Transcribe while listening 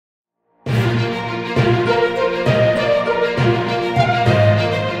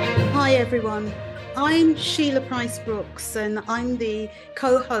everyone. I'm Sheila Price Brooks, and I'm the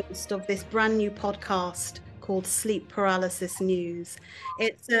co-host of this brand new podcast called Sleep Paralysis News.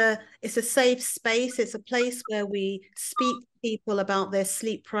 It's a safe space. It's a place where we speak to people about their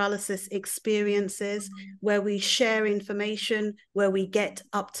sleep paralysis experiences, where we share information, where we get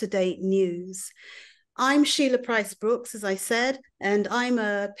up-to-date news. I'm Sheila Price Brooks, as I said, and I'm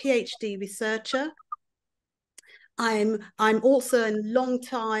a PhD researcher. I'm also a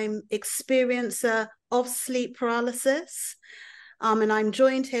long-time experiencer of sleep paralysis. And I'm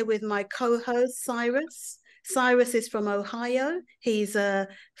joined here with my co-host, Cyrus. Cyrus is from Ohio. He's a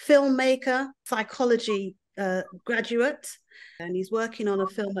filmmaker, psychology graduate, and he's working on a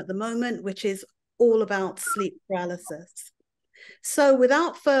film at the moment, which is all about sleep paralysis. So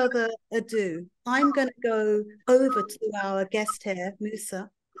without further ado, I'm going to go over to our guest here, Musa.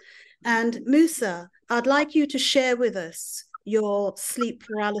 And Musa, I'd like you to share with us your sleep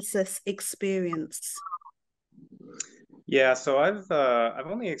paralysis experience. Yeah, so I've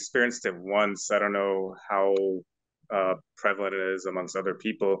only experienced it once. I don't know how prevalent it is amongst other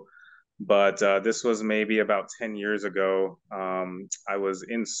people, but this was maybe about 10 years ago. I was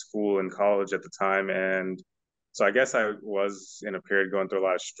in school in college at the time, and so I guess I was in a period going through a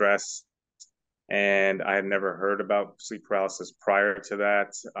lot of stress, and I had never heard about sleep paralysis prior to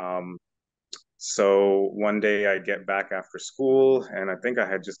that. So one day I get back after school, and I think I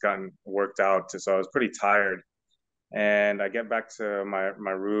had just gotten worked out, so I was pretty tired. And I get back to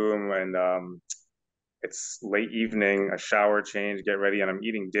my room, and it's late evening, a shower change, get ready, and I'm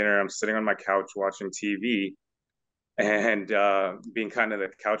eating dinner. I'm sitting on my couch watching TV, and being kind of the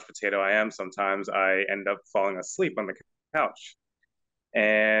couch potato I am, sometimes I end up falling asleep on the couch.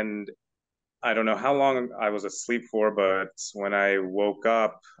 And I don't know how long I was asleep for, but when I woke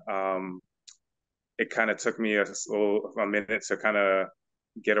up, it kind of took me a minute to kind of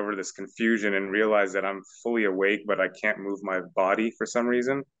get over this confusion and realize that I'm fully awake, but I can't move my body for some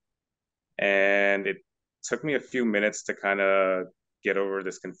reason. And it took me a few minutes to kind of get over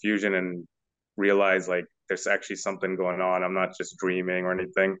this confusion and realize like there's actually something going on. I'm not just dreaming or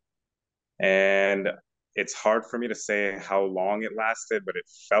anything. And it's hard for me to say how long it lasted, but it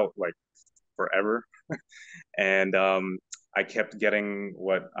felt like forever. And I kept getting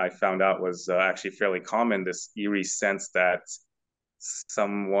what I found out was actually fairly common, this eerie sense that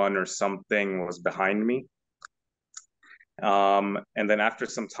someone or something was behind me. And then after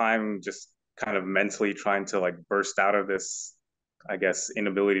some time, just kind of mentally trying to like burst out of this, I guess,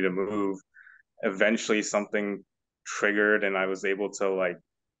 inability to move, eventually something triggered and I was able to like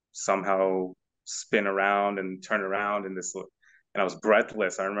somehow spin around and turn around in this, and I was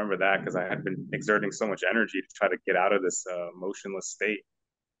breathless. I remember that because I had been exerting so much energy to try to get out of this motionless state.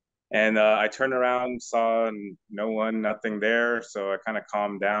 And I turned around, saw no one, nothing there. So I kind of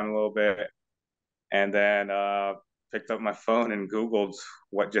calmed down a little bit, and then picked up my phone and Googled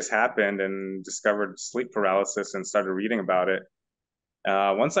what just happened and discovered sleep paralysis and started reading about it.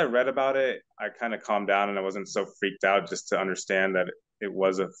 Once I read about it, I kind of calmed down and I wasn't so freaked out, just to understand that it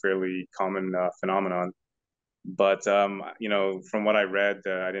was a fairly common phenomenon. But from what I read,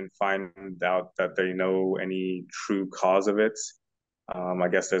 I didn't find out that they know any true cause of it. I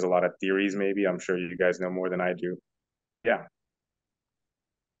guess there's a lot of theories, maybe. I'm sure you guys know more than I do. Yeah.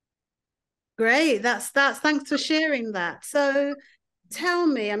 Great. That's thanks for sharing that. So tell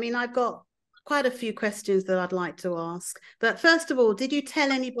me, I mean, I've got quite a few questions that I'd like to ask. But first of all, did you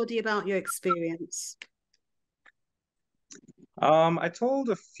tell anybody about your experience? I told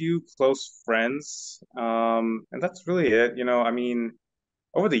a few close friends, and that's really it. I mean,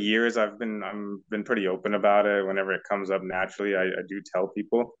 over the years, I've been pretty open about it. Whenever it comes up naturally, I do tell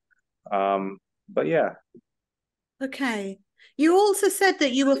people. But yeah. Okay. You also said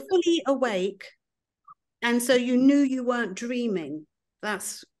that you were fully awake, and so you knew you weren't dreaming.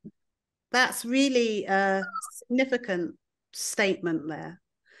 That's that's really a significant statement there.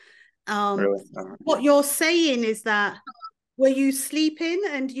 Um, Really. what you're saying is that were you sleeping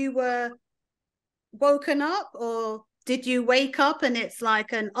and you were woken up, or did you wake up and it's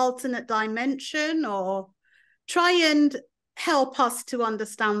like an alternate dimension? Or try and help us to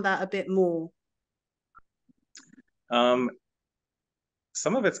understand that a bit more. Um,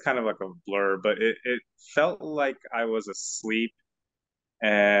 some of it's kind of like a blur, but it felt like I was asleep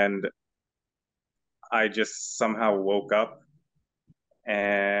and I just somehow woke up,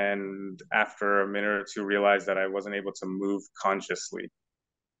 and after a minute or two realized that I wasn't able to move consciously,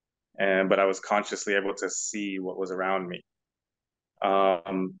 and but I was consciously able to see what was around me.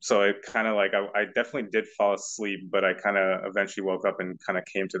 So it kind of like I definitely did fall asleep, but I kind of eventually woke up and kind of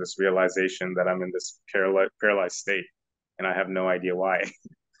came to this realization that I'm in this paralyzed state, and I have no idea why.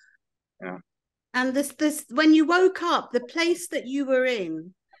 Yeah. And this when you woke up, the place that you were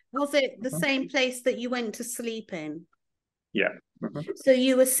in, was it the same place that you went to sleep in? Yeah. So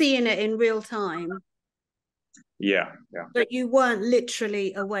you were seeing it in real time, Yeah. Yeah. but you weren't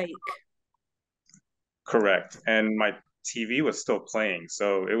literally awake. Correct. And my TV was still playing,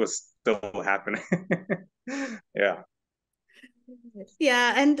 so it was still happening. Yeah.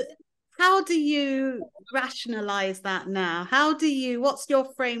 Yeah, and how do you rationalize that now? What's your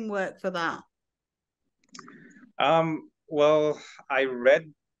framework for that? Well, I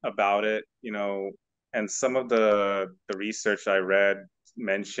read about it, and some of the research I read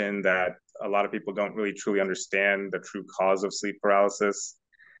mentioned that a lot of people don't really truly understand the true cause of sleep paralysis.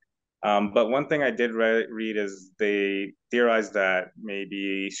 But one thing I did read is they theorized that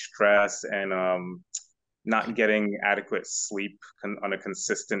maybe stress and not getting adequate sleep on a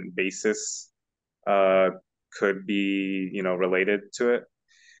consistent basis uh, could be, related to it.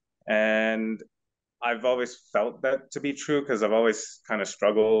 And I've always felt that to be true because I've always kind of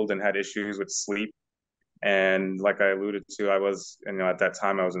struggled and had issues with sleep. And like I alluded to, I was, at that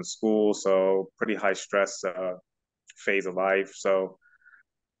time I was in school, so pretty high stress phase of life. So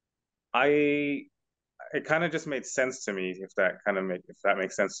I, it kind of just made sense to me if that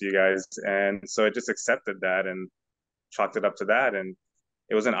makes sense to you guys. And so I just accepted that and chalked it up to that. And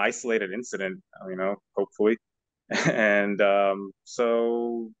it was an isolated incident, hopefully. And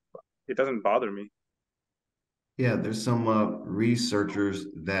so it doesn't bother me. Yeah, there's some researchers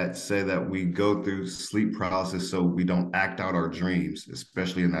that say that we go through sleep paralysis so we don't act out our dreams,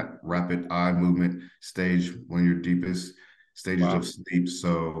 especially in that rapid eye movement stage when you're deepest stages Wow. of sleep.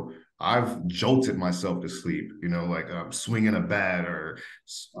 So I've jolted myself to sleep, like swinging a bat or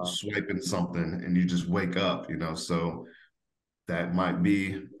Wow. swiping something, and you just wake up, So that might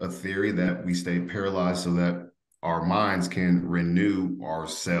be a theory that we stay paralyzed so that our minds can renew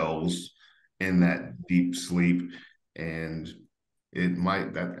ourselves in that deep sleep. And it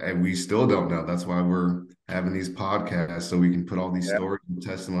might that and we still don't know. That's why we're having these podcasts so we can put all these Yeah. stories and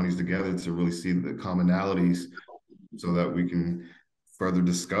testimonies together to really see the commonalities so that we can further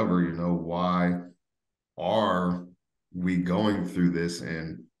discover, why are we going through this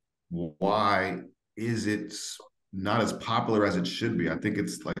and why is it not as popular as it should be? I think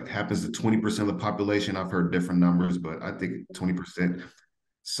it's like happens to 20% of the population. I've heard different numbers, but I think 20%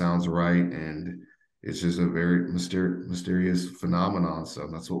 sounds right. And it's just a very mysterious phenomenon. So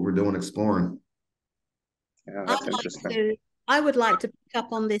that's what we're doing, exploring. Yeah, I'd that's like interesting. to, I would like to pick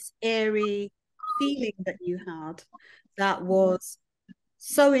up on this airy feeling that you had that was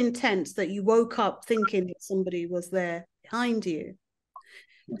so intense that you woke up thinking that somebody was there behind you.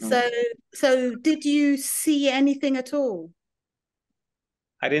 Mhm. So, so did you see anything at all?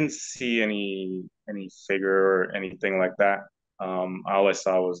 I didn't see any figure or anything like that. All I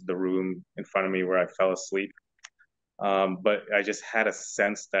saw was the room in front of me where I fell asleep. But I just had a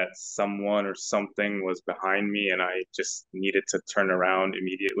sense that someone or something was behind me, and I just needed to turn around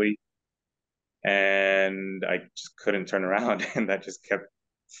immediately. And I just couldn't turn around, and that just kept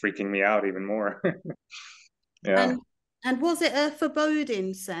freaking me out even more. Yeah. And and was it a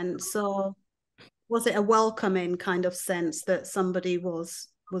foreboding sense or was it a welcoming kind of sense that somebody was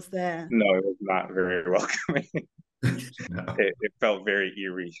there? No, it was not very welcoming. No. It felt very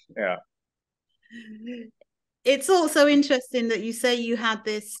eerie. Yeah. It's also interesting that you say you had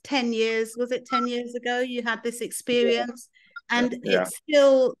this 10 years, was it 10 years ago? You had this Yeah. experience and Yeah.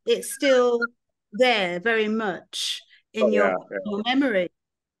 it's still there very much in Oh, yeah. Yeah. your memory.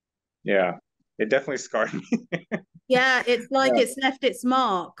 Yeah. It definitely scarred me. Yeah, it's like Yeah. it's left its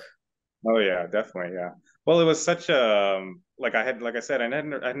mark. Oh yeah, definitely. Yeah. Well, it was such a like I said,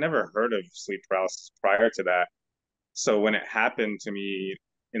 I'd never heard of sleep paralysis prior to that. So when it happened to me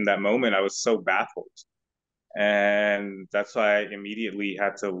in that moment, I was so baffled. And that's why I immediately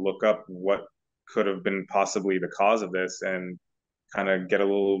had to look up what could have been possibly the cause of this and kind of get a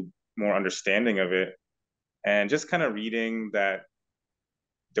little more understanding of it. And just kind of reading that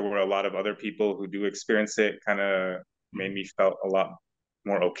there were a lot of other people who do experience it kind of made me felt a lot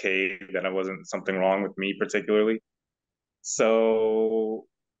more okay that I wasn't something wrong with me particularly. So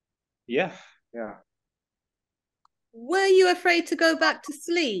yeah, yeah. Were you afraid to go back to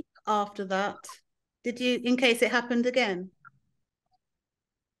sleep after that? Did you, in case it happened again?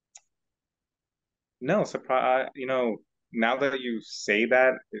 No, surprise. Now that you say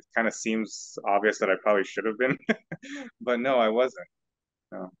that, it kind of seems obvious that I probably should have been, but no, I wasn't.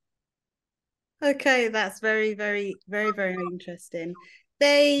 No. Okay, that's very, very, very, very interesting.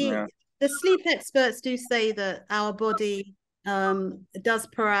 They, Yeah. the sleep experts do say that our body does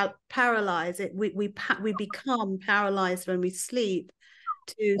paralyze it. We become paralyzed when we sleep,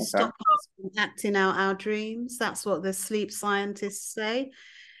 to Okay. stop us from acting out our dreams. That's what the sleep scientists say.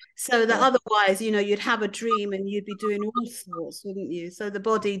 So that Yeah. otherwise, you'd have a dream and you'd be doing all sorts, wouldn't you? So the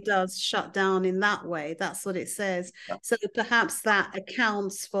body does shut down in that way. That's what it says. So perhaps that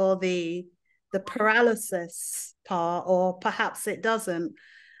accounts for the paralysis part, or perhaps it doesn't.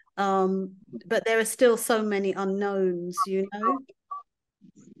 But there are still so many unknowns,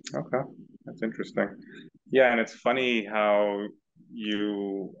 Okay. That's interesting. Yeah, and it's funny how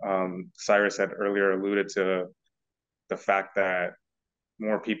you, Cyrus had earlier alluded to the fact that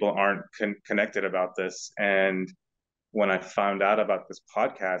more people aren't connected about this. And when I found out about this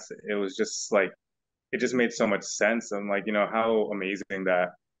podcast, it was just like, it just made so much sense. I'm like, how amazing that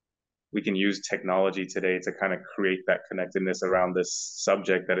we can use technology today to kind of create that connectedness around this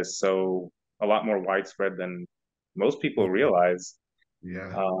subject that is a lot more widespread than most people realize.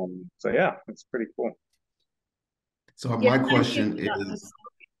 Yeah. So yeah, it's pretty cool. So Yeah, thank you for that.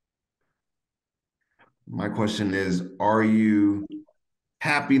 my question is, are you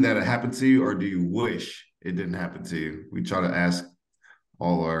happy that it happened to you, or do you wish it didn't happen to you? We try to ask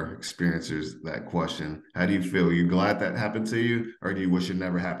all our experiencers that question. How do you feel? Are you glad that happened to you, or do you wish it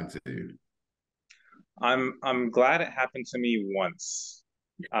never happened to you? I'm glad it happened to me once.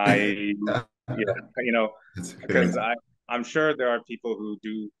 I Yeah, That's because fair. I'm sure there are people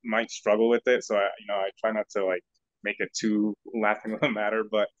who might struggle with it. So I try not to like make it too laughing of a matter,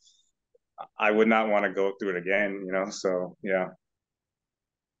 but I would not want to go through it again. So yeah.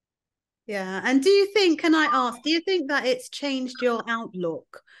 Yeah. And can I ask, do you think that it's changed your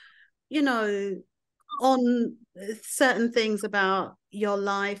outlook, you know, on certain things about your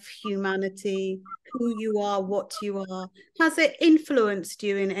life, humanity, who you are, what you are? Has it influenced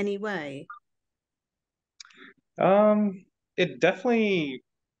you in any way? Um, it definitely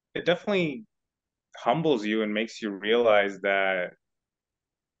humbles you and makes you realize that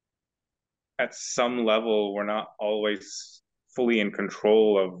at some level we're not always fully in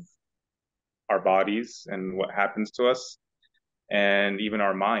control of our bodies and what happens to us and even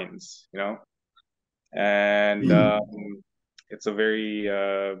our minds. And it's a very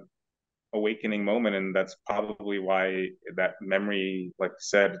awakening moment, and that's probably why that memory, like I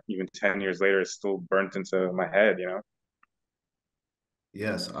said, even 10 years later, is still burnt into my head.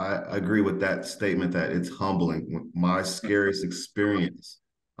 Yes, I agree with that statement that it's humbling. My scariest experience,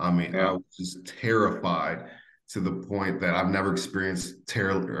 I mean, Yeah, I was just terrified to the point that I've never experienced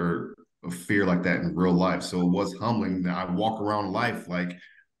terror or fear like that in real life. So it was humbling that I walk around life like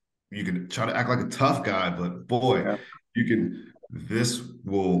you can try to act like a tough guy, but boy, yeah, this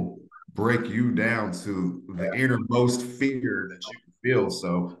will break you down to the innermost fear that you can feel.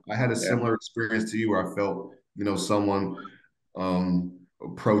 So I had a yeah. similar experience to you where I felt, someone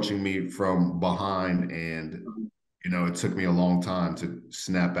approaching me from behind, and it took me a long time to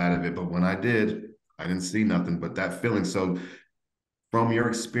snap out of it. But when I did, I didn't see nothing but that feeling. So from your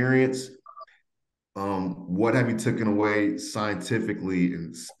experience, what have you taken away scientifically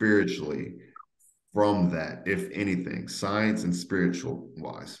and spiritually from that, if anything, science and spiritual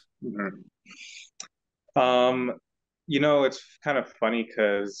wise? Mhm. It's kind of funny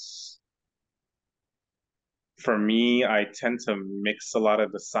because for me, I tend to mix a lot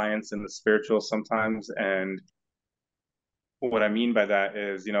of the science and the spiritual sometimes. And what I mean by that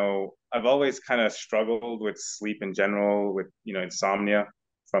is, I've always kind of struggled with sleep in general, with, insomnia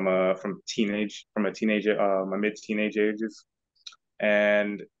from a teenager, my mid-teenage ages.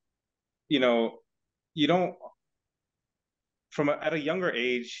 And, you know, you don't at a younger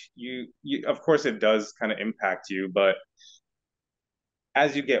age, you of course it does kind of impact you, but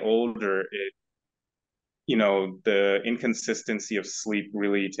as you get older, the inconsistency of sleep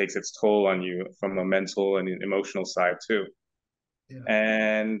really takes its toll on you from a mental and emotional side too. Yeah.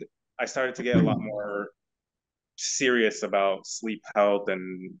 And I started to get a lot more serious about sleep health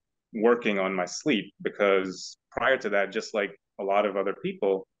and working on my sleep, because prior to that, just like a lot of other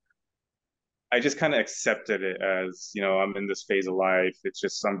people, I just kind of accepted it as, I'm in this phase of life. It's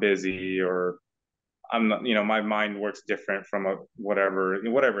just I'm busy, or I'm not, my mind works different from whatever it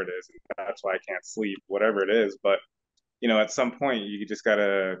is. That's why I can't sleep, whatever it is. But at some point you just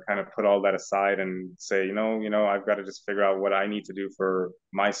gotta kind of put all that aside and say, I've got to just figure out what I need to do for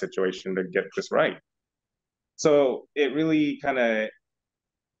my situation to get this right. So it really kind of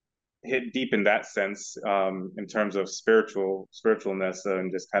hit deep in that sense, in terms of spiritualness,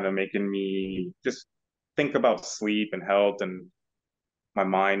 and just kind of making me just think about sleep and health and my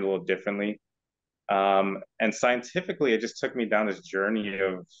mind a little differently. And scientifically, it just took me down this journey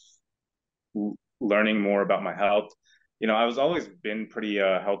of learning more about my health. I was always been pretty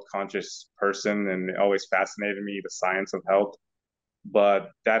health conscious person, and it always fascinated me, the science of health. But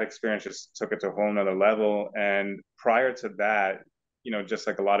that experience just took it to a whole nother level. And prior to that, just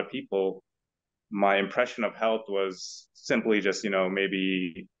like a lot of people, my impression of health was simply just,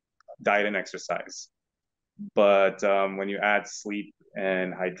 maybe diet and exercise. But when you add sleep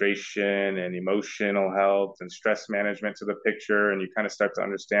and hydration and emotional health and stress management to the picture, and you kind of start to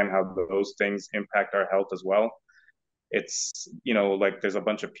understand how those things impact our health as well, it's, like there's a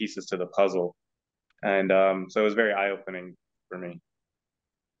bunch of pieces to the puzzle. And so it was very eye opening for me.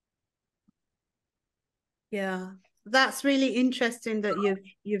 Yeah, that's really interesting that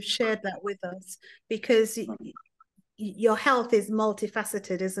you've shared that with us, because your health is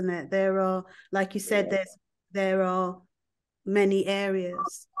multifaceted, isn't it? There are, like you said, there are many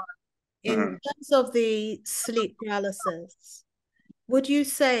areas. In terms of the sleep paralysis, would you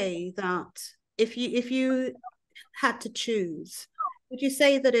say that if you had to choose, would you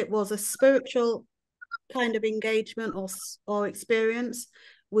say that it was a spiritual kind of engagement or experience?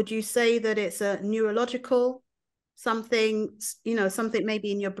 Would you say that it's a neurological something, something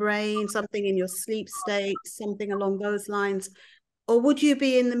maybe in your brain, something in your sleep state, something along those lines? Or would you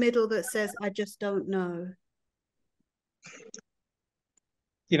be in the middle that says, I just don't know?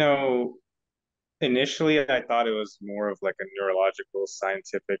 Initially I thought it was more of like a neurological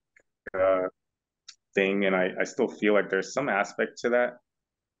scientific uh, thing, and I still feel like there's some aspect to that.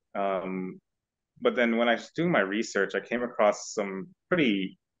 But then when I was doing my research, I came across some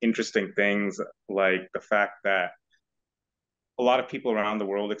pretty interesting things, like the fact that a lot of people around the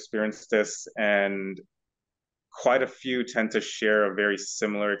world experience this, and quite a few tend to share a very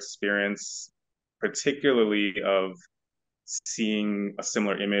similar experience, particularly of seeing a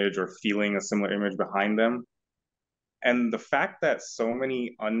similar image or feeling a similar image behind them. And the fact that so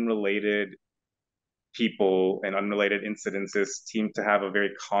many unrelated people and unrelated incidences seem to have a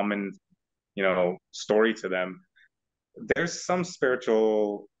very common, story to them, there's some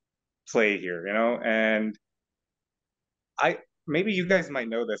spiritual play here, and I maybe you guys might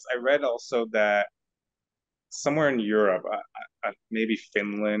know this. I read also that somewhere in Europe, maybe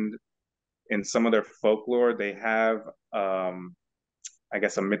Finland, in some of their folklore, they have, I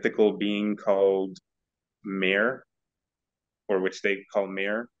guess, a mythical being called Mir, or which they call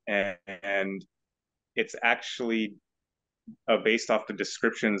Mir, and it's actually based off the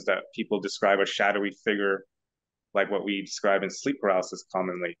descriptions that people describe a shadowy figure, like what we describe in sleep paralysis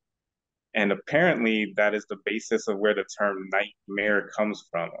commonly. And apparently, that is the basis of where the term nightmare comes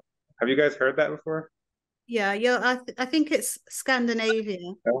from. Have you guys heard that before? Yeah, I think it's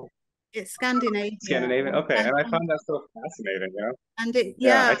Scandinavia. No? It's Scandinavia. Scandinavian? Okay. And, And I and, found that so fascinating, and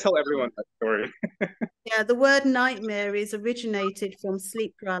Yeah, I tell everyone that story. yeah, the word nightmare is originated from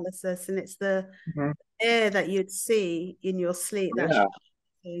sleep paralysis, and it's the Mhm. air that you'd see in your sleep, that Yeah,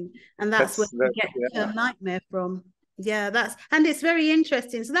 thing. And that's where you get the yeah. term nightmare from. Yeah, and it's very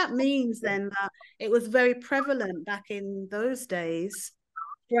interesting. So that means then that it was very prevalent back in those days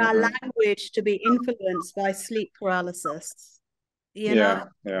for our Mhm. language to be influenced by sleep paralysis. Yeah,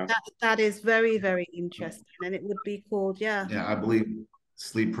 yeah, That is very, very interesting. And it would be called, yeah. Yeah, I believe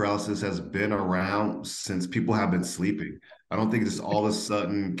sleep paralysis has been around since people have been sleeping. I don't think this all of a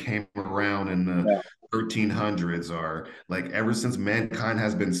sudden came around in the yeah, 1300s, or like ever since mankind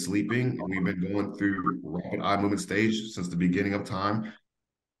has been sleeping and we've been going through rapid eye movement stage since the beginning of time.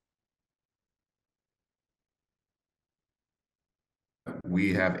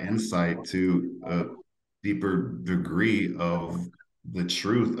 We have insight to a deeper degree of the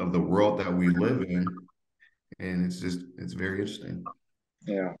truth of the world that we live in. And it's very interesting.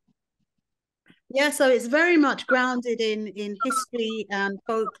 yeah, Yeah, so it's very much grounded in history and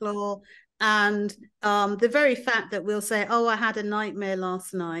folklore, and the very fact that we'll say, "Oh, I had a nightmare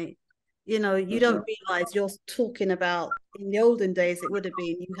last night." You don't mhm, realize you're talking about, in the olden days, it would have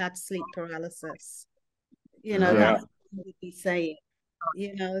been you had sleep paralysis. Uh, yeah, That's what we'd be saying.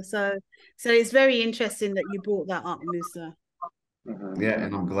 So it's very interesting that you brought that up, Musa. mhm, yeah,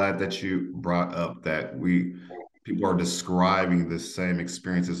 and I'm glad that you brought up that people are describing the same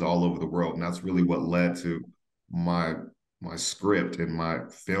experiences all over the world. And that's really what led to my my script and my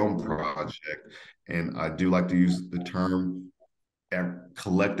film project. And I do like to use the term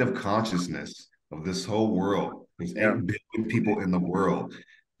collective consciousness of this whole world. There's yeah, 8 billion people in the world.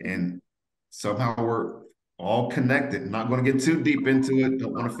 And somehow we're all connected. Not going to get too deep into it.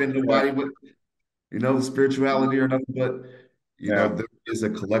 Don't want to offend yeah, nobody with, spirituality or nothing, but yeah, there is a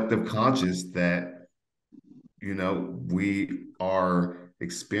collective conscious that, we are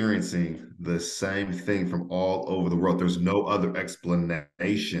experiencing the same thing from all over the world. There's no other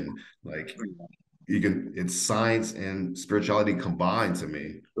explanation. Like it's science and spirituality combined to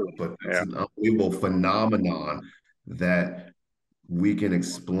me, but it's yeah, an unbelievable phenomenon that we can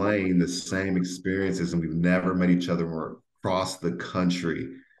explain the same experiences and we've never met each other. We're across the country.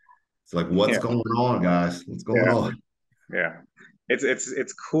 It's like, what's Yeah, going on, guys? What's going yeah, on? yeah.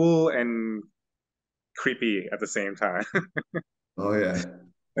 It's cool and creepy at the same time. Oh yeah.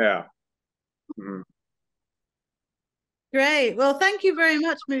 Yeah. Mhm. Great. Well, thank you very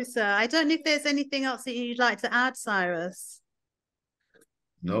much, Musa. I don't know if there's anything else that you'd like to add, Cyrus.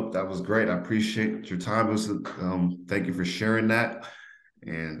 Nope, that was great. I appreciate your time. Thank you for sharing that.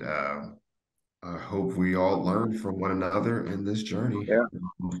 And I hope we all learn from one another in this journey. Yeah.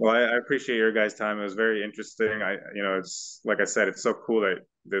 Well, I appreciate your guys' time. It was very interesting. It's like I said, it's so cool that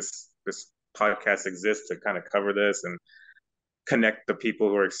this podcast exists to kind of cover this and connect the people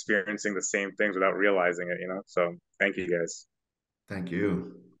who are experiencing the same things without realizing it. So thank you guys. Thank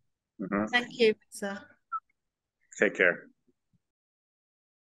you. Mhm. Thank you, Musa. Take care.